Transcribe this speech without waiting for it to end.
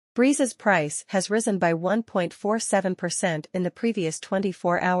BRISE's price has risen by 1.47% in the previous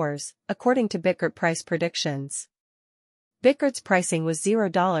 24 hours, according to Bitgert price predictions. Bitgert's pricing was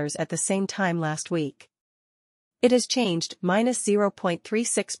 $0 at the same time last week. It has changed minus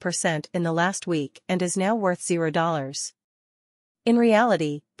 0.36% in the last week and is now worth $0. In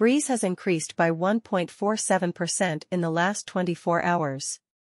reality, BRISE has increased by 1.47% in the last 24 hours.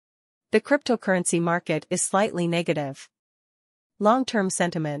 The cryptocurrency market is slightly negative. Long-term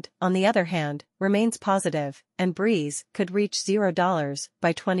sentiment, on the other hand, remains positive, and BRISE could reach $0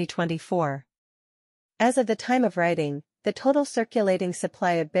 by 2024. As of the time of writing, the total circulating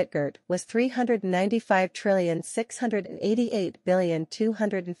supply of Bitgert was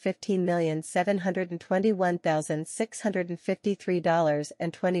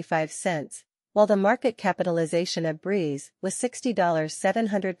while the market capitalization of BRISE was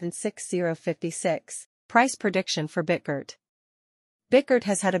 $60,706,056. Price prediction for Bitgert. Bitgert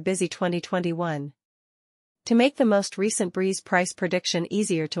has had a busy 2021. To make the most recent BRISE price prediction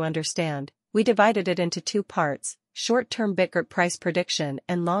easier to understand, we divided it into two parts: short-term Bitgert price prediction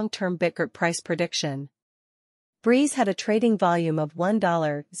and long-term Bitgert price prediction. BRISE had a trading volume of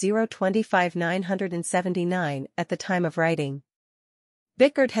 $1,025,979 at the time of writing.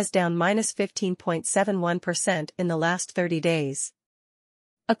 Bitgert has down minus 15.71% in the last 30 days.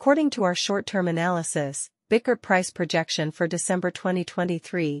 According to our short-term analysis, Bitgert price projection for December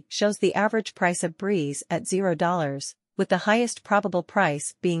 2023 shows the average price of BRISE at $0, with the highest probable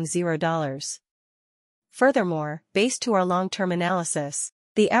price being $0. Furthermore, based to our long-term analysis,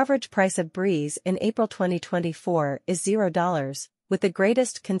 the average price of BRISE in April 2024 is $0, with the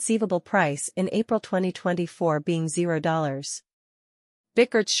greatest conceivable price in April 2024 being $0.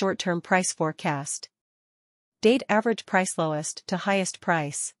 Bitgert's short-term price forecast. Date average price lowest to highest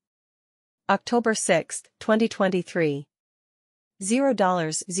price. October 6, 2023. $0,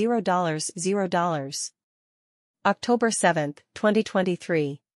 $0, $0. October 7,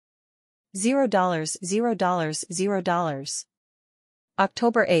 2023. $0, $0, $0.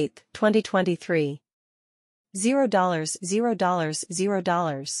 October 8, 2023. $0, $0,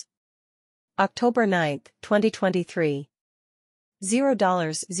 $0. October 9, 2023. $0,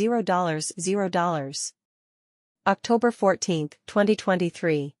 $0, $0. October 14,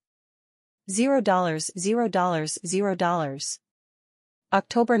 2023. $0, $0, $0.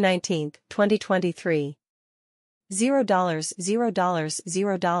 October 19, 2023. $0, $0,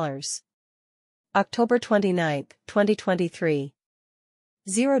 $0. October 29, 2023.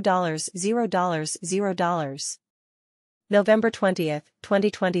 $0, $0, $0. November 20,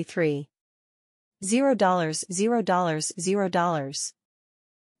 2023. $0, $0, $0.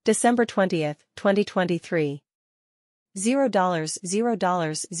 December 20, 2023. $0,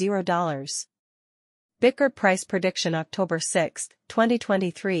 $0, $0. Bitgert price prediction October 6,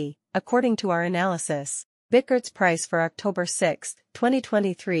 2023. According to our analysis, Bitgert's price for October 6,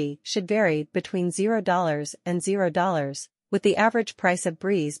 2023 should vary between $0 and $0, with the average price of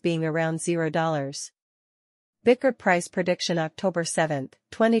BRISE being around $0. Bitgert price prediction October 7,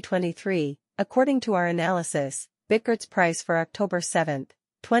 2023. According to our analysis, Bitgert's price for October 7,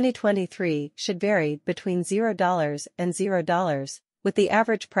 2023 should vary between $0 and $0, with the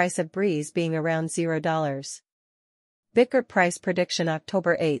average price of BRISE being around $0. Bitgert price prediction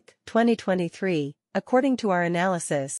October 8, 2023. According to our analysis,